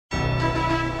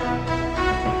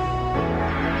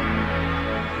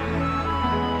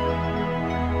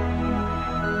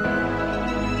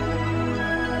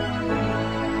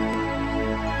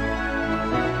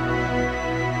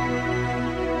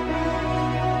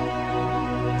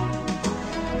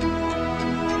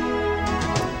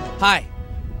Hi,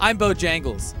 I'm Bo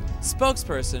Jangles,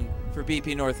 spokesperson for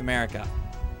BP North America.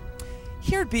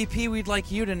 Here at BP, we'd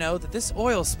like you to know that this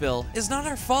oil spill is not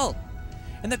our fault,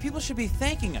 and that people should be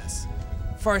thanking us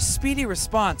for our speedy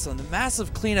response on the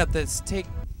massive cleanup that's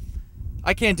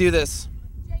I can't do this.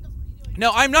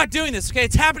 No, I'm not doing this, okay?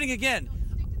 It's happening again.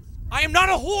 I am not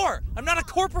a whore. I'm not a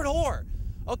corporate whore,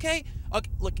 okay?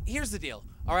 Look, here's the deal,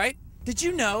 all right? Did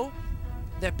you know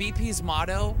that BP's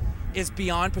motto is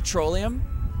Beyond Petroleum?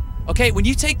 Okay, when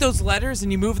you take those letters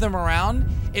and you move them around,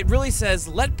 it really says,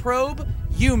 let probe,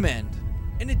 you mend.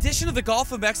 In addition to the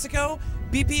Gulf of Mexico,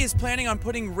 BP is planning on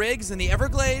putting rigs in the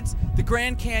Everglades, the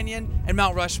Grand Canyon, and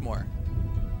Mount Rushmore.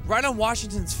 Right on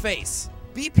Washington's face.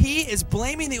 BP is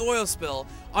blaming the oil spill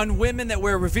on women that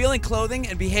wear revealing clothing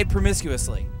and behave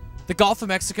promiscuously. The Gulf of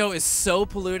Mexico is so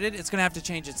polluted, it's gonna have to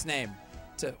change its name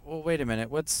to, well, wait a minute,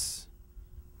 what's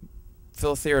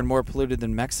filthier and more polluted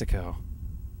than Mexico?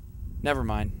 Never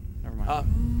mind.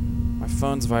 My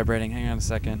phone's vibrating. Hang on a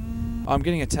second. Oh, I'm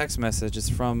getting a text message. It's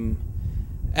from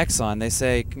Exxon. They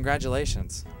say,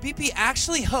 congratulations. BP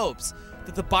actually hopes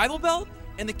that the Bible Belt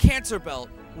and the Cancer Belt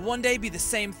will one day be the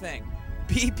same thing.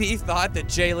 BP thought that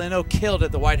Jay Leno killed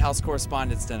at the White House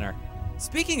Correspondents' Dinner.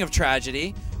 Speaking of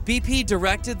tragedy, BP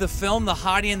directed the film The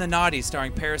Hottie and the Naughty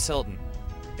starring Paris Hilton.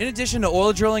 In addition to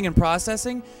oil drilling and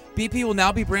processing, BP will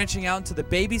now be branching out into the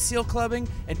baby seal clubbing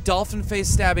and dolphin face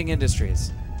stabbing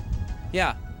industries.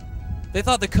 Yeah, they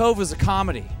thought the Cove was a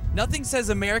comedy. Nothing says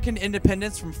American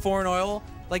independence from foreign oil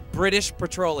like British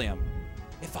petroleum.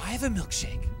 If I have a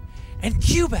milkshake, and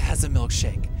Cuba has a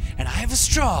milkshake, and I have a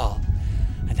straw,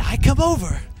 and I come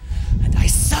over, and I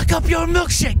suck up your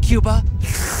milkshake, Cuba,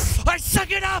 I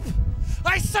suck it up!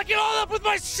 I suck it all up with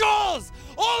my straws!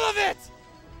 All of it!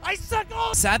 I suck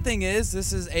all. Sad thing is,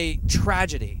 this is a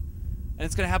tragedy, and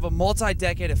it's going to have a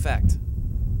multi-decade effect.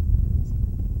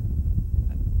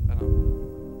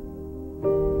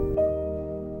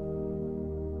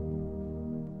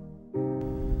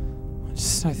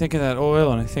 I think of that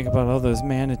oil and I think about all those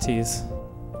manatees.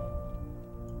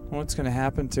 What's going to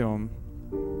happen to them?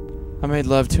 I made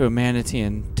love to a manatee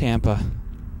in Tampa.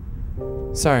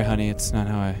 Sorry, honey, it's not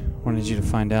how I wanted you to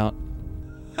find out.